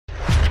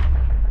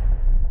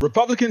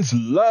Republicans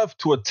love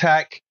to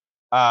attack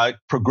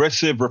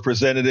progressive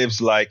representatives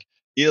like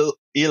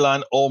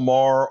Ilhan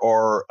Omar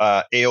or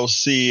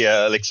AOC,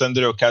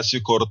 Alexandria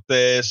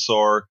Ocasio-Cortez,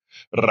 or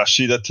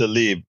Rashida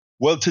Tlaib.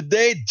 Well,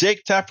 today,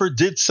 Jake Tapper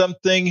did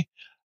something,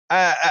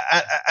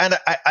 and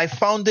I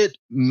found it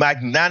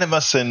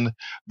magnanimous in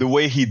the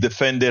way he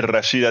defended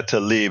Rashida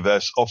Tlaib.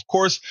 As, of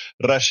course,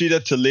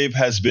 Rashida Tlaib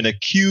has been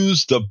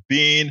accused of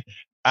being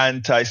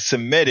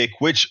anti-Semitic,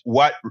 which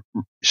what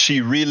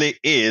she really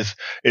is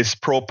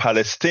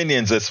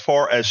pro-Palestinians. As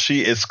far as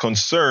she is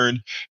concerned,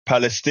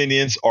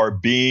 Palestinians are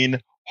being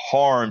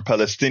harmed.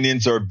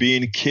 Palestinians are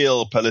being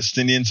killed.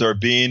 Palestinians are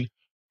being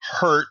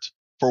hurt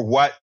for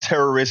what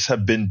terrorists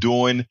have been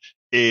doing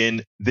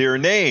in their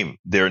name.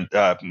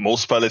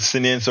 Most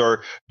Palestinians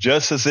are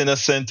just as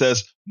innocent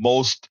as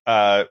most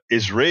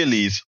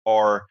Israelis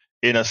are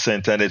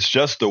innocent. And it's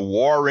just the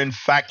warring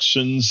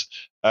factions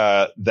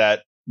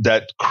that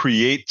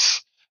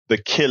creates the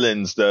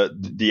killings,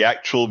 the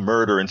actual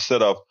murder,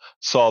 instead of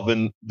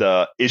solving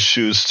the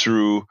issues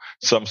through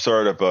some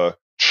sort of a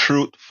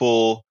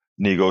truthful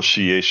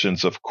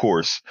negotiations, of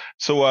course.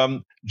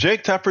 So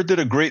Jake Tapper did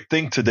a great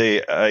thing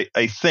today,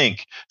 I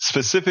think,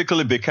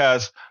 specifically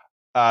because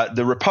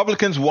the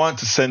Republicans want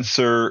to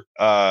censor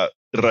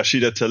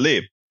Rashida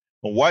Tlaib.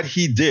 And what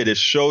he did is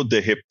showed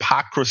the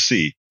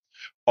hypocrisy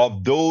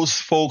of those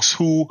folks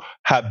who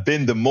have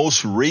been the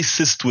most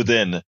racist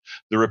within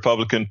the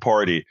Republican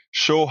Party,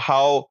 show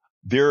how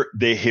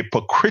they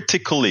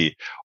hypocritically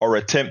are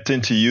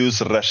attempting to use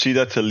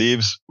Rashida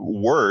Tlaib's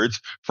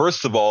words.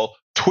 First of all,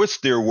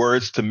 twist their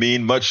words to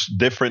mean much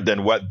different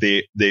than what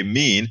they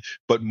mean.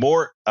 But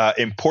more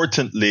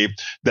importantly,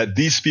 that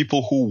these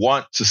people who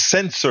want to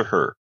censor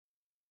her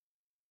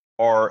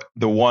are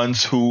the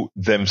ones who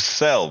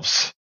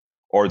themselves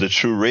are the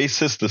true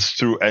racists, the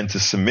true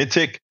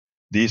anti-Semitic.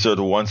 These are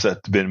the ones that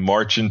have been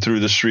marching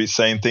through the streets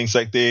saying things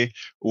like they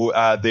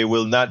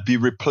will not be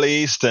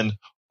replaced, and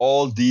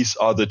all these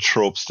other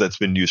tropes that's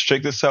been used.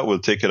 Check this out. We'll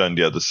take it on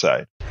the other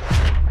side.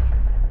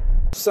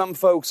 Some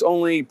folks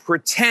only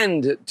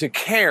pretend to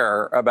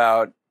care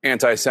about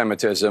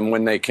anti-Semitism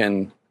when they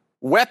can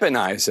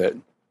weaponize it.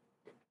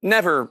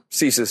 Never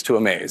ceases to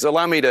amaze.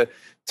 Allow me to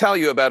tell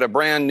you about a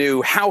brand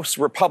new House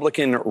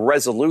Republican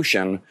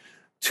resolution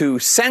to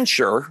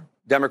censure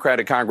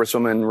Democratic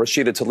Congresswoman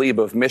Rashida Tlaib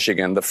of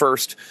Michigan, the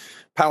first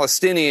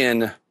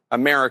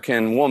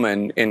Palestinian-American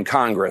woman in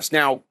Congress.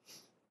 Now,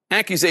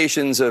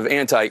 accusations of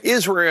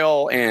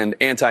anti-Israel and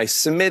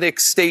anti-Semitic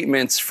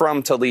statements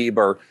from Tlaib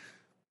are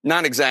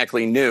not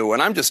exactly new,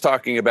 and I'm just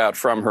talking about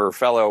from her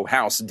fellow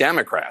House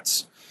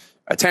Democrats.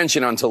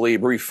 Attention on Tlaib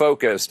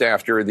refocused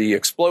after the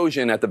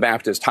explosion at the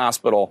Baptist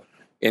Hospital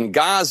in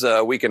Gaza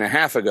a week and a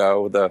half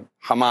ago. The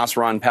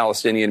Hamas-run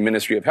Palestinian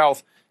Ministry of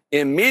Health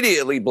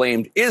immediately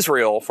blamed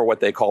Israel for what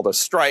they called a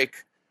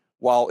strike,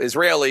 while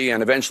Israeli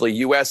and eventually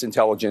U.S.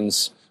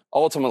 intelligence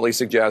ultimately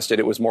suggested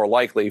it was more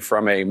likely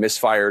from a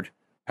misfired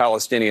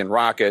Palestinian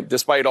rocket.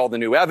 Despite all the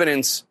new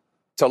evidence,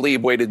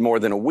 Tlaib waited more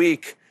than a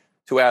week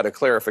to add a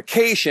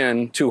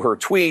clarification to her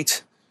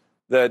tweet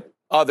that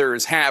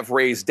others have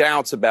raised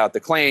doubts about the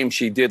claim.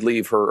 She did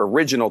leave her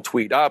original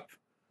tweet up.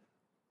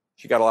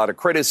 She got a lot of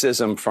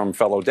criticism from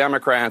fellow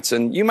Democrats,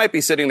 and you might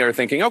be sitting there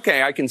thinking,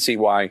 okay, I can see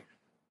why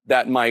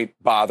that might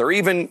bother,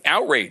 even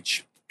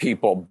outrage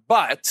people.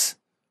 But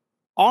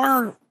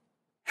are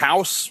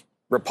House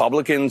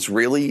Republicans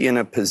really in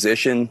a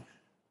position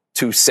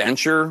to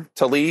censure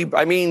Tlaib?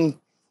 I mean,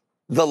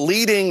 the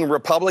leading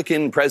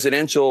Republican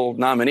presidential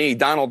nominee,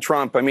 Donald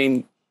Trump,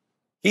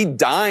 he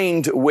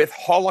dined with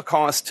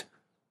Holocaust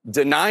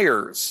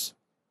deniers.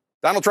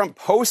 Donald Trump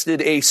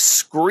posted a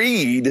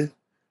screed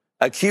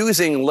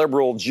accusing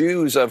liberal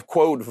Jews of,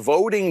 quote,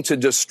 voting to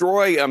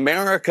destroy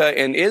America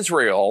and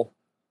Israel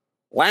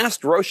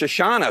last Rosh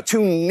Hashanah,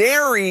 to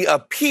nary a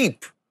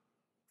peep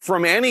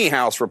from any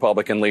House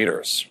Republican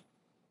leaders.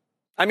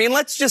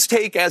 Let's just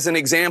take as an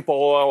example,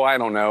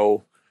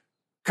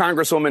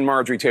 Congresswoman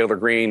Marjorie Taylor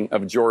Greene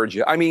of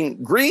Georgia.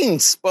 Greene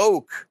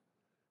spoke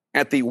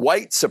at the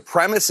white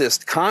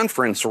supremacist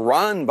conference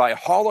run by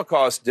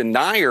Holocaust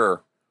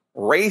denier,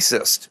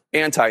 racist,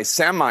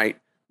 anti-Semite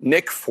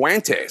Nick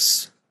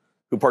Fuentes,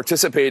 who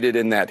participated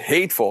in that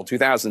hateful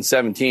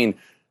 2017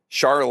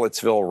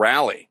 Charlottesville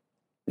rally.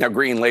 Now,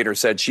 Greene later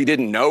said she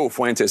didn't know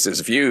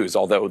Fuentes' views,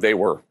 although they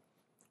were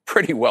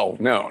pretty well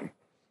known.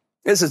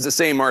 This is the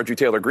same Marjorie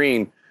Taylor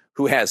Greene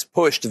who has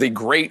pushed the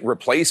great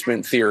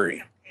replacement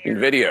theory in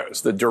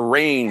videos, the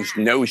deranged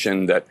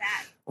notion that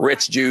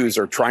rich Jews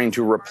are trying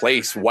to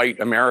replace white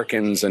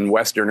Americans and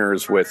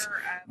Westerners with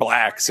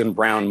blacks and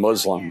brown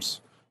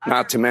Muslims.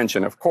 Not to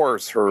mention, of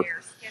course, her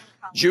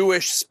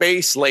Jewish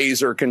space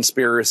laser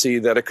conspiracy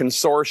that a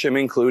consortium,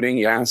 including,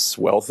 yes,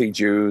 wealthy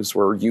Jews,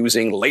 were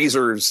using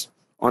lasers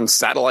on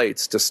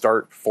satellites to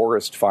start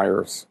forest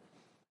fires.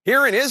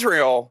 Here in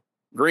Israel,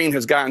 Greene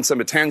has gotten some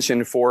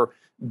attention for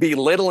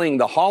belittling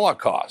the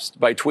Holocaust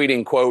by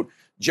tweeting, quote,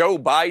 Joe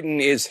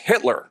Biden is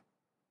Hitler,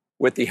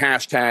 with the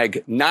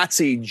hashtag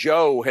Nazi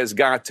Joe has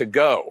got to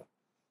go.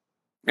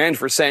 and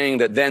for saying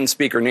that then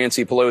Speaker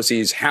Nancy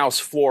Pelosi's House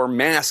floor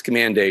mask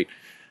mandate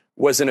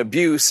was an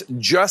abuse,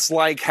 just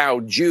like how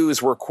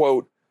Jews were,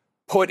 quote,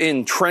 put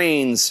in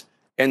trains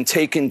and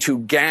taken to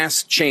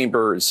gas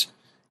chambers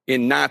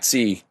in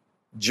Nazi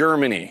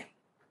Germany.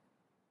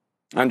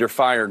 Under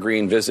fire,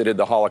 Green visited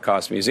the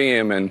Holocaust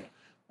Museum and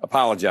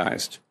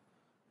apologized.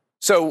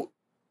 So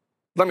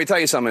let me tell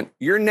you something.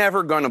 You're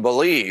never going to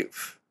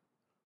believe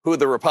who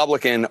the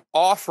Republican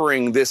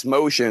offering this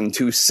motion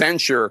to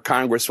censure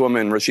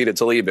Congresswoman Rashida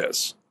Tlaib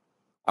is.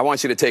 I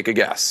want you to take a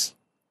guess.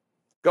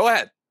 Go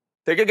ahead.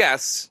 Take a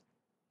guess.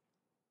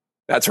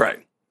 That's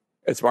right.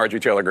 It's Marjorie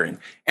Taylor Greene.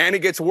 And it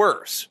gets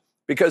worse,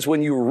 because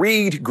when you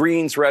read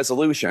Greene's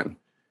resolution,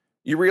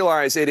 you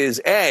realize it is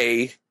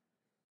A,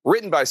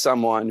 written by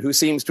someone who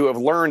seems to have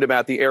learned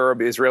about the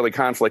Arab-Israeli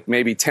conflict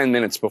maybe 10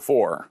 minutes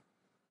before,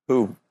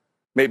 who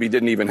maybe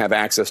didn't even have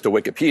access to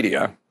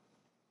Wikipedia.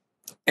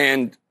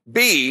 And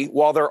B,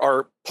 while there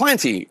are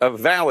plenty of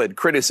valid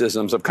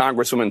criticisms of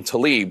Congresswoman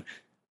Tlaib,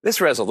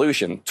 this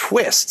resolution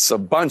twists a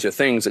bunch of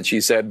things that she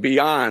said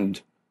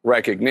beyond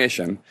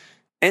recognition.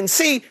 And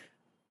C,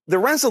 the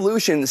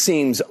resolution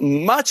seems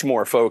much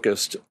more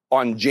focused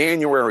on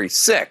January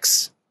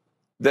 6th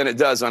than it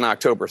does on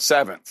October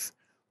 7th.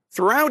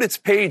 Throughout its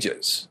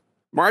pages,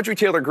 Marjorie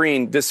Taylor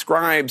Greene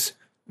describes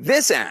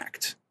this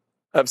act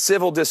of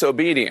civil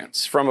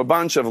disobedience from a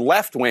bunch of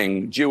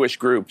left-wing Jewish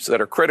groups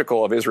that are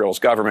critical of Israel's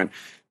government,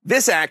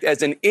 this act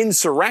as an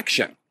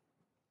insurrection.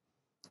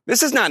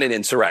 This is not an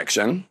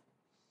insurrection.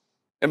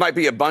 It might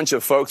be a bunch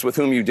of folks with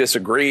whom you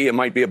disagree. It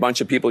might be a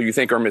bunch of people you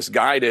think are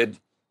misguided,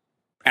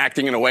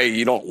 acting in a way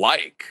you don't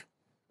like.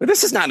 But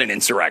this is not an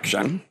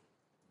insurrection.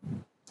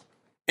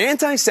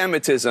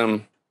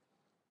 Anti-Semitism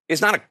is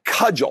not a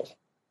cudgel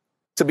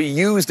to be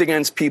used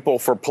against people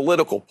for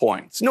political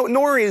points. No,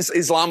 nor is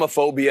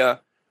Islamophobia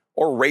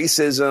or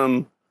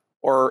racism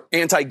or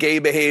anti-gay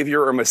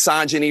behavior or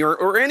misogyny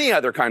or any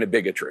other kind of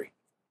bigotry.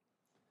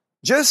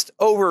 Just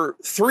over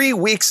 3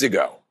 weeks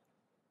ago,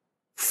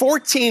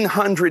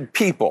 1,400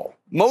 people,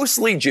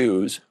 mostly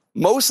Jews,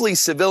 mostly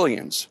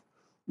civilians,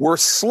 were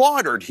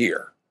slaughtered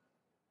here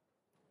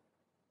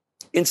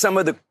in some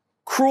of the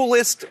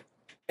cruelest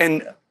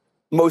and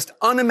most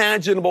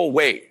unimaginable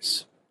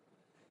ways,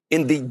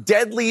 in the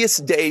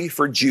deadliest day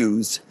for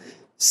Jews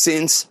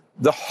since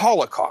the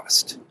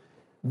Holocaust.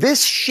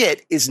 This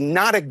shit is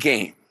not a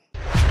game.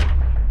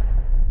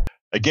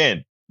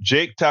 Again,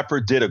 Jake Tapper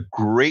did a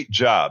great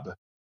job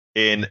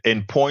in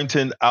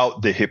pointing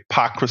out the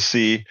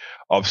hypocrisy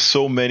of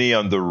so many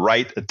on the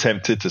right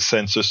attempted to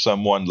censor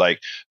someone like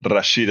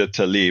Rashida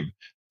Tlaib.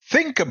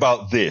 Think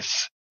about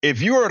this.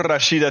 If you're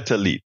Rashida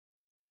Tlaib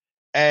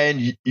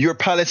and you're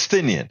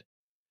Palestinian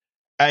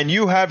and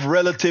you have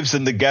relatives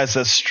in the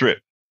Gaza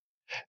Strip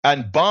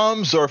and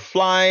bombs are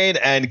flying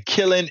and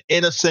killing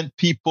innocent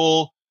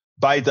people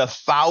by the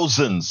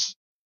thousands.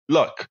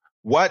 Look,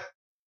 what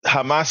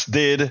Hamas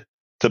did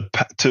to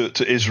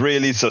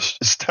Israelis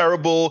is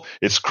terrible.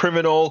 It's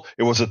criminal.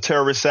 It was a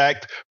terrorist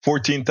act.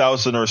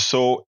 14,000 or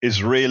so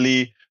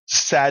Israeli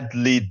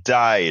sadly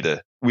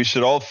died. We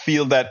should all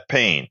feel that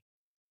pain.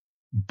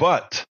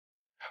 But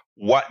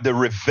what the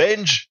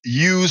revenge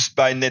used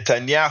by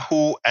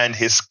Netanyahu and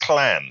his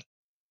clan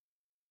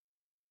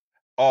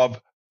of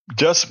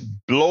just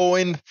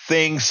blowing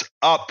things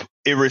up,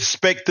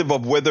 irrespective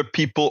of whether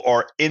people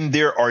are in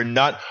there or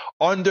not,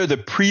 under the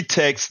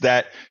pretext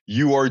that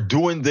you are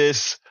doing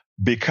this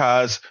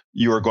because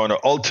you are going to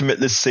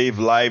ultimately save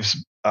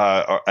lives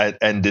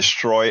and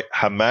destroy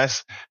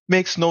Hamas,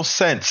 makes no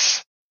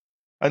sense.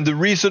 And the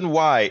reason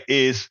why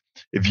is,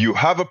 if you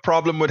have a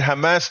problem with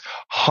Hamas,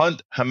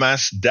 hunt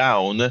Hamas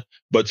down,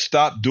 but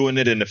stop doing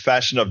it in the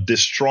fashion of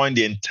destroying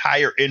the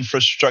entire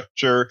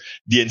infrastructure,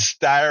 the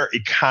entire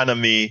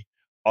economy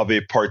of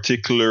a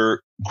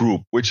particular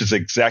group, which is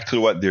exactly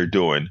what they're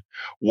doing.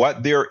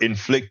 What they're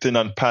inflicting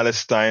on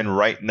Palestine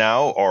right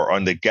now, or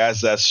on the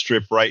Gaza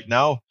Strip right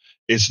now,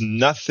 is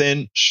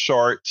nothing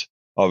short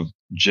of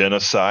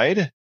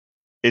genocide.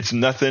 It's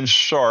nothing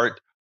short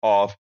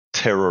of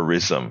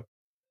terrorism.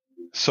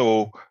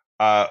 So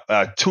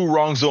two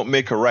wrongs don't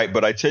make a right.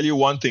 But I tell you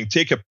one thing,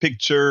 take a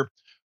picture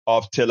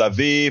of Tel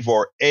Aviv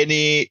or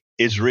any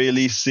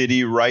Israeli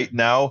city right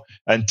now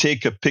and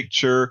take a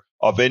picture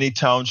of any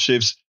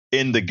townships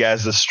in the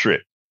Gaza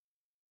Strip.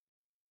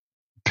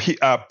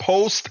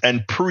 Post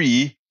and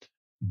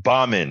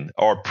pre-bombing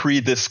or pre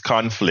this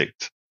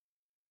conflict.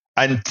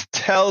 And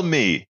tell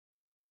me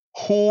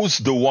who's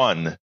the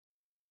one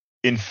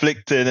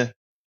inflicting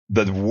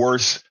the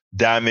worst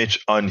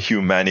damage on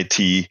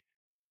humanity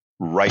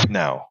right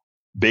now,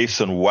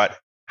 based on what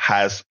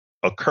has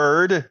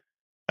occurred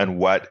and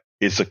what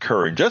is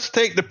occurring. Just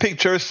take the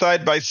pictures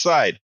side by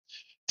side.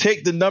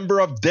 Take the number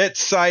of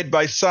deaths side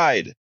by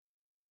side.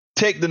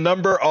 Take the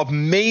number of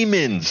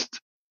maimings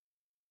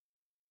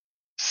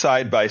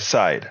side by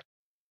side.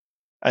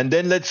 And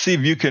then let's see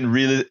if you can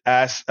really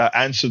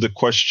answer the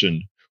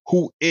question,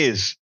 who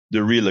is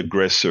the real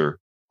aggressor?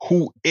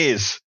 Who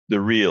is the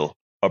real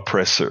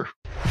oppressor?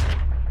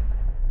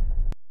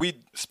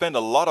 We spend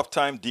a lot of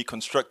time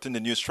deconstructing the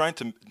news, trying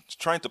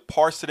to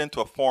parse it into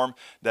a form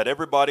that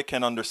everybody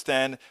can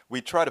understand.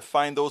 We try to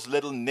find those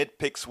little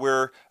nitpicks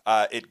where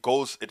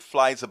it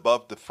flies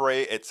above the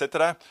fray,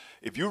 etc.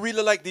 If you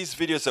really like these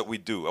videos that we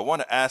do, I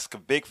want to ask a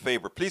big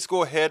favor. Please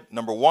go ahead,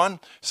 number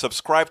one,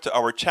 subscribe to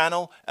our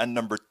channel, and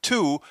number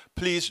two,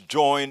 please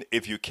join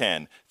if you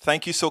can.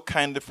 Thank you so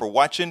kindly for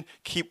watching.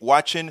 Keep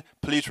watching.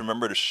 Please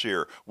remember to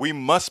share. We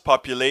must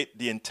populate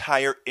the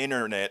entire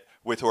internet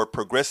with our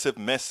progressive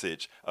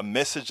message, a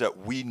message that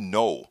we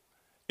know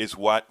is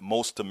what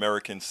most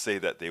Americans say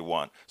that they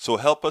want. So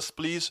help us,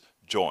 please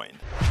join.